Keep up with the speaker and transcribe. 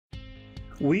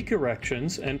Weak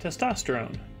erections and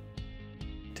testosterone.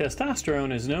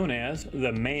 Testosterone is known as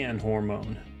the man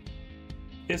hormone.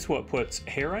 It's what puts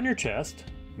hair on your chest,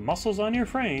 muscles on your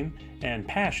frame, and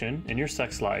passion in your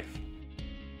sex life.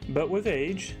 But with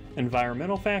age,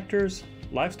 environmental factors,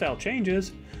 lifestyle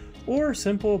changes, or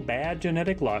simple bad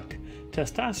genetic luck,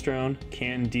 testosterone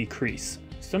can decrease,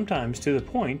 sometimes to the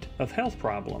point of health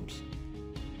problems.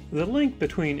 The link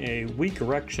between a weak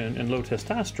erection and low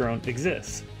testosterone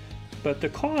exists, but the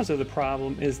cause of the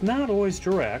problem is not always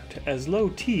direct, as low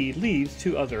T leads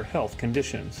to other health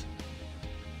conditions.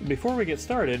 Before we get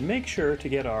started, make sure to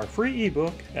get our free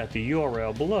ebook at the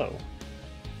URL below.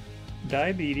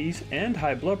 Diabetes and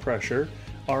high blood pressure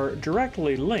are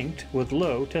directly linked with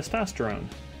low testosterone.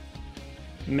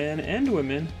 Men and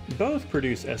women both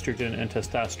produce estrogen and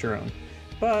testosterone,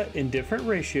 but in different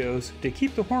ratios to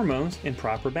keep the hormones in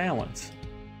proper balance.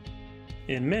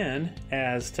 In men,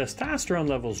 as testosterone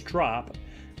levels drop,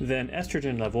 then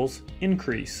estrogen levels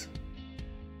increase.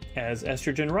 As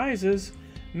estrogen rises,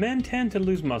 men tend to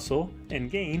lose muscle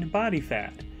and gain body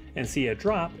fat, and see a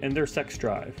drop in their sex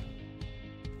drive.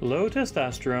 Low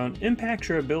testosterone impacts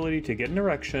your ability to get an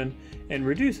erection and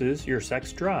reduces your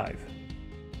sex drive.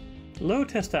 Low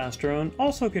testosterone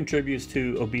also contributes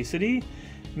to obesity,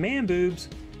 man boobs,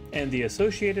 and the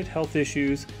associated health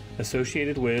issues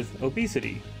associated with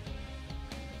obesity.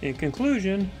 In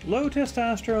conclusion, low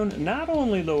testosterone not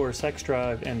only lowers sex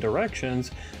drive and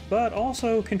erections, but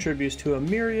also contributes to a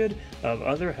myriad of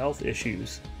other health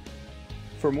issues.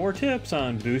 For more tips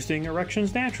on boosting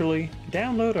erections naturally,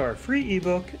 download our free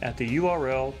ebook at the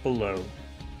URL below.